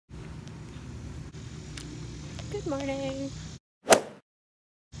Good morning.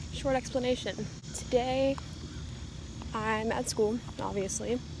 Short explanation. Today I'm at school,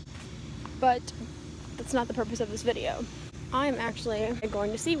 obviously, but that's not the purpose of this video. I'm actually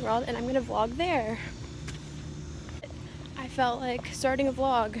going to Seaworld and I'm gonna vlog there. I felt like starting a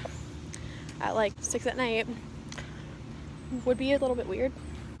vlog at like 6 at night would be a little bit weird.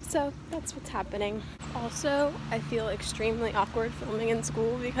 So that's what's happening. Also, I feel extremely awkward filming in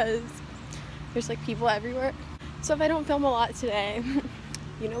school because there's like people everywhere. So if I don't film a lot today,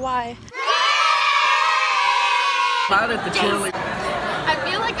 you know why. Out at the cheerleader. I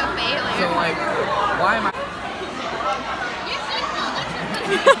feel like a failure. So like, why am I?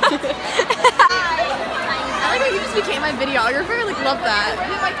 I like how you just became my videographer. I like love that.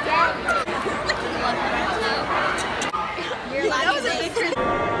 You're allowed to say.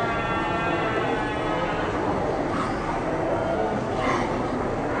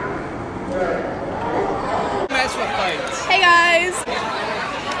 Hey guys!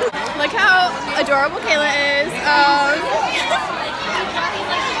 Look how adorable Kayla is.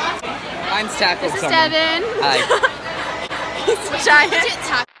 Mine's tackled This is someone. Devin. Hi. He's giant.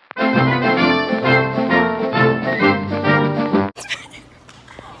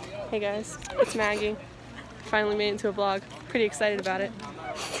 Hey guys, it's Maggie. Finally made it into a vlog. Pretty excited about it.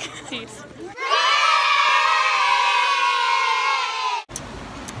 Peace.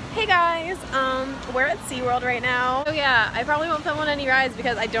 Hey guys, we're at Seaworld right now. Oh yeah, I probably won't film on any rides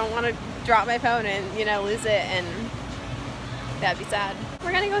because I don't want to drop my phone and, you know, lose it, and that'd be sad.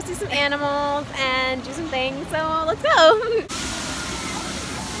 We're gonna go see some animals and do some things, so let's go! Oh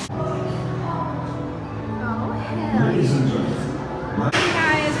hell. Hey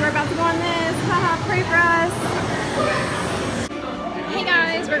guys, we're about to go on this. Haha, pray for us. Hey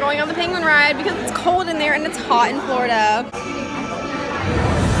guys, we're going on the penguin ride because it's cold in there and it's hot in Florida.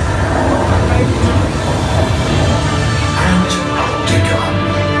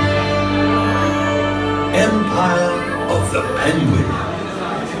 Empire of the Penguin.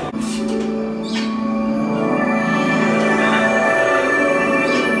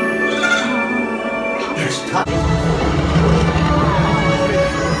 It's time.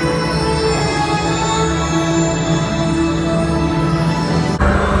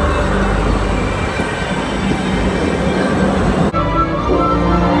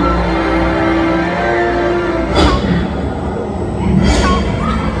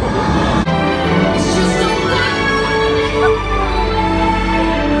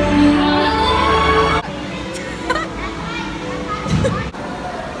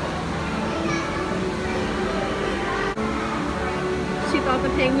 She thought the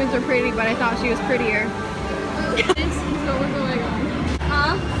penguins were pretty, but I thought she was prettier. This is what we're going on.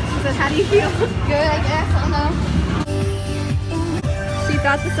 Huh? She said, how do you feel? Good, I guess. I don't know. She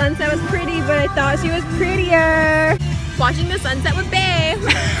thought the sunset was pretty, but I thought she was prettier. Watching the sunset with Babe.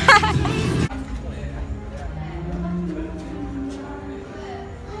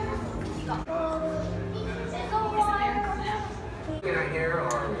 Right here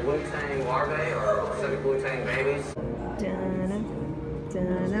are blue tang larvae or Pacific blue tang babies. Look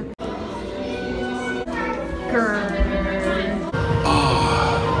at that.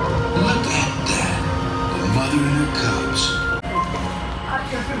 The mother and her cubs.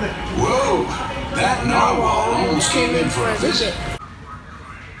 Whoa! That narwhal almost came in for a visit.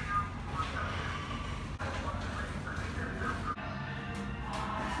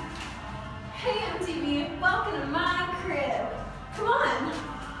 Hey MTV, welcome to my crib. Come on.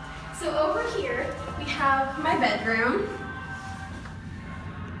 So over here we have my bedroom.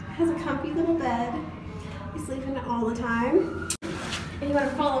 It has a comfy little bed. I sleep in it all the time. If you want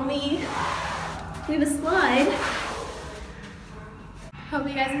to follow me, we have a slide. Hope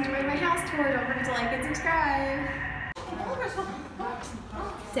you guys enjoyed my house tour. Don't forget to like and subscribe.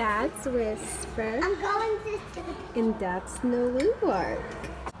 Dad's Whisper. I'm going to. And that's New York.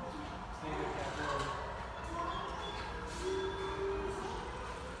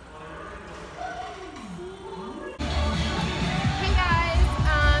 Hey guys,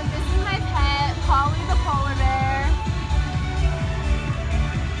 this is my pet, Polly the polar bear.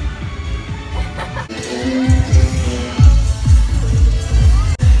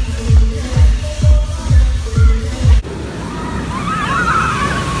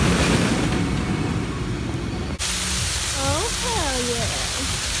 Oh hell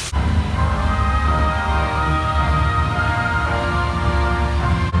yeah.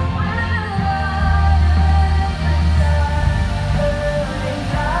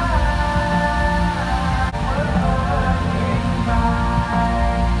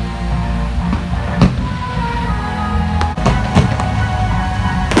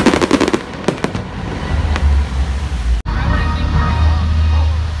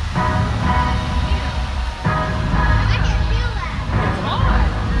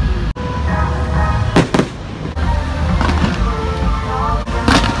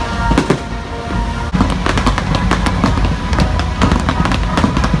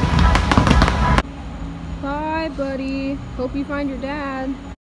 you find your dad.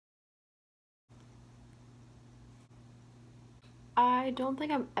 I don't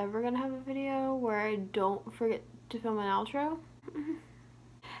think I'm ever gonna have a video where I don't forget to film an outro.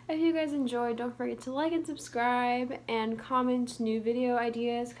 If you guys enjoyed, don't forget to like and subscribe and comment new video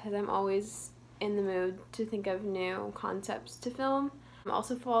ideas because I'm always in the mood to think of new concepts to film.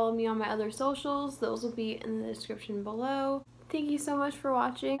 Also follow me on my other socials. Those will be in the description below. Thank you so much for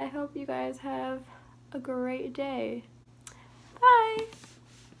watching. I hope you guys have a great day. Bye!